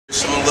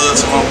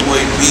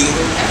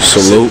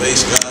Salute.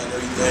 Base guy and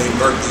everything.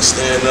 Berkeley,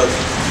 stand up.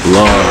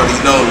 Love. You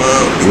already know,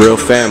 man. Real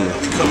family.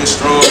 We coming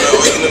strong, man.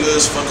 All you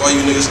niggas, fuck all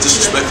you niggas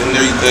disrespecting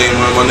everything,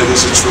 man. My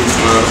nigga's the truth,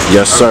 man.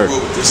 Yes, sir. I grew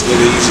up with this nigga,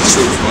 he's the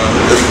truth, man.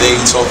 Everything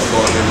he talk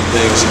about and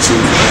everything is the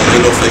truth, man.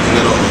 Ain't no faking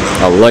at all,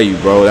 man. I love you,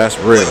 bro. That's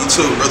real. Love you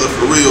too, brother,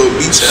 for real.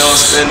 B-Town,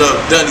 stand up,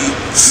 Dunny,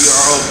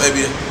 BRO,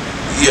 baby.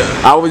 Yeah.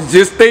 I was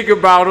just thinking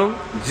about him.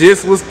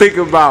 Just was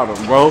thinking about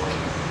him, bro.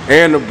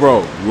 And the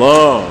bro.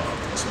 Love.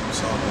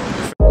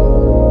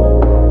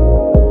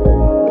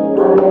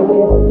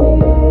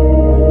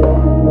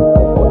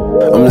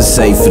 I'ma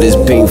say for this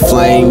pink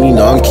flame, you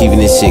know I'm keeping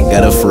this shit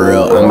gutter for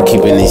real. I'm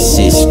keeping this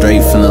shit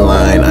straight from the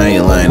line. I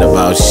ain't lying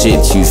about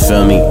shit, you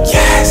feel me?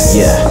 Yes.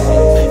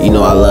 Yeah. You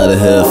know I love the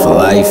hood for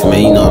life,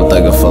 man. You know I'm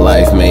thugging for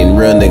life, man.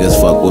 Real niggas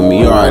fuck with me.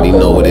 You already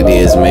know what it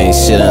is, man.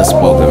 Shit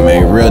unspoken,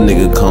 man. Real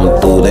nigga come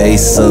through, they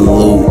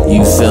salute.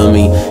 You feel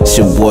me? It's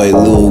your boy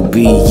Lil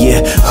B.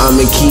 Yeah,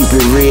 I'ma keep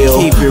it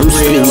real. I'm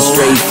spitting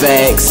straight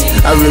facts.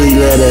 I really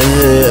love the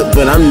hood,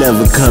 but I'm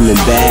never coming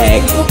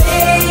back.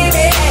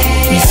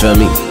 You feel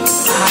me?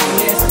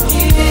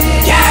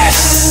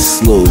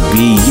 Lil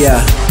B,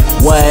 yeah.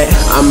 What?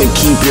 I'ma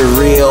keep it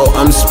real,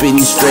 I'm spitting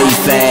straight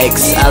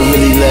facts. I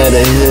really love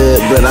the hood,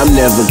 but I'm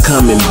never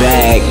coming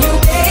back.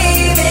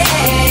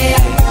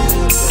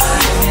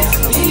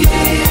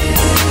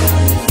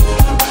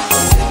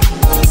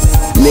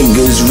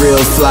 Niggas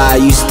real fly,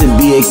 used to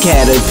be a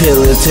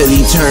caterpillar till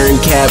he turned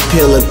cat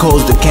pillar,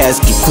 closed the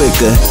casket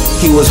quicker.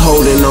 He was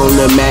holding on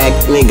the Mac,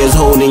 niggas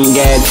holding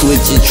gas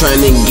switches, trying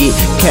to get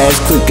cash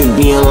quicker,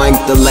 being like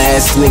the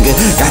last nigga.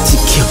 Got you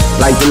killed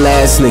like the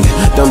last nigga,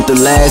 dumped the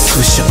last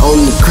swisher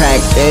on the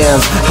crack. Damn,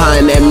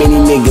 high that many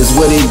niggas,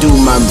 what it do,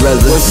 my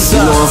brother?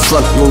 You know I'm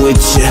fucking with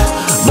you,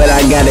 but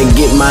I gotta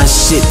get my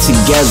shit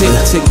together.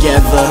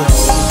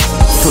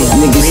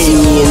 Niggas see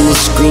me in the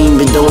screen,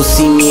 but don't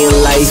see me in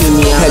life.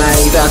 Had to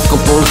stock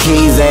up on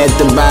keys, I had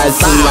to buy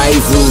some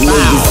rifles.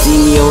 Niggas see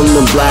me on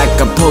the block,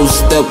 I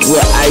post up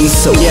with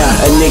ISO.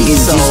 A nigga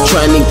just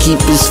trying to keep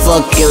his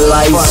fucking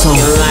lights on.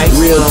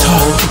 Real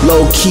talk,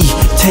 low key,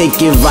 take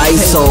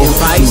advice on.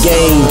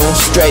 Game,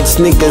 stretch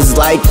niggas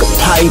like a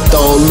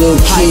python. Little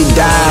kid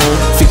died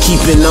for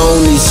keeping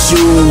on his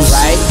shoes.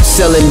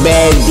 Selling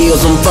bad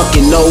deals, I'm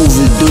fucking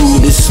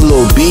overdue. This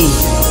Lil B,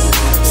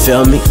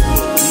 feel me?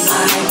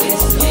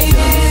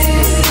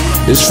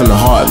 This from the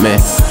heart, man.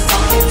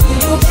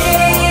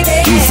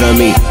 You feel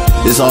me?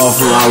 This all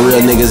from our real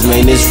niggas,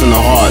 man. This from the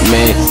heart,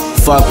 man.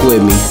 Fuck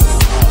with me.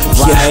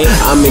 Yeah,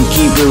 I'ma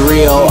keep it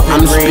real.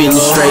 I'm spitting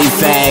straight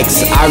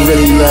facts. I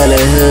really love the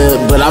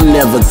hood, but I'm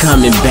never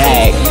coming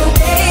back.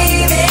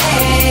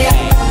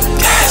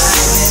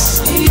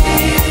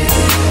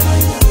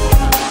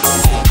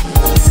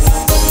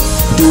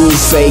 Dude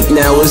fake,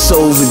 now it's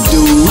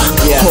overdue.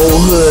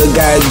 Whole hood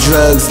got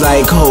drugs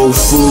like Whole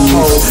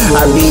Foods.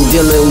 I be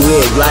dealing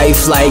with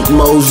life like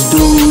most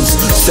dudes,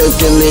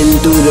 circling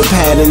through the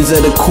patterns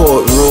of the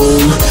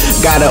courtroom.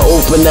 Gotta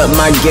open up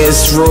my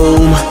guest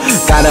room,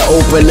 gotta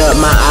open up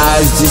my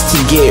eyes just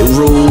to get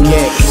room.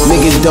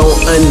 Niggas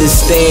don't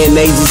understand,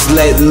 they just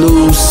let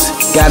loose.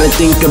 Gotta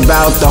think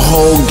about the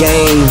whole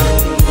game.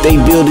 They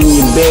building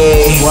your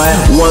bed,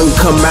 one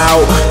come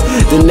out,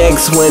 the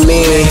next one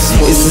in.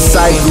 It's a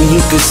cycle you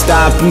can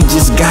stop, you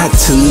just got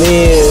to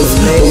live.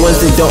 The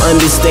ones that don't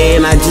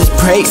understand, I just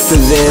pray for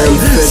them.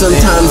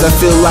 Sometimes I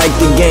feel like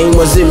the game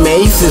wasn't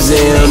made for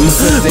them,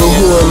 but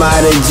who am I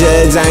to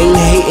judge? I ain't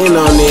hating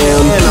on them.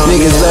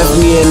 Niggas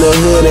left me in the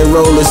hood and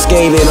roller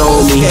skated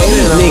on me.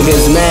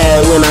 Niggas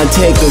mad when I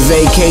take a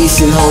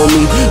vacation,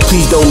 homie.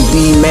 Please don't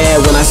be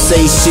mad when I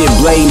say shit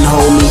blatant,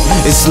 homie.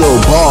 It's little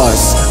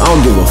bars, I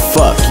don't give a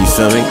fuck. You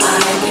feel me?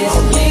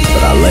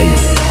 But I love you.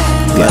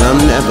 But I'm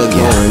never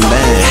going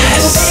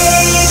back.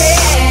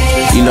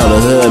 You know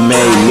the hood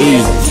made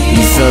me.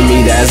 You feel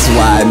me? That's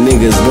why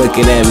niggas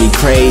looking at me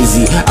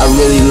crazy. I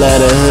really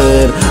love the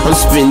hood. I'm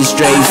spitting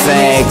straight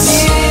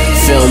facts.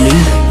 Feel me?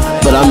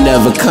 But I'm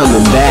never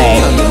coming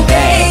back.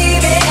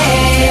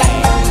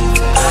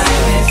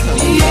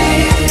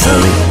 Feel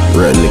me?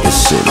 Real nigga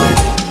shit, man.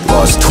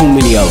 Lost too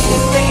many of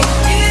them.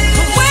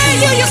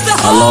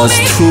 I lost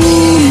too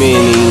many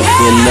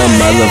in the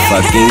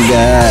motherfucking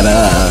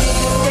gutter.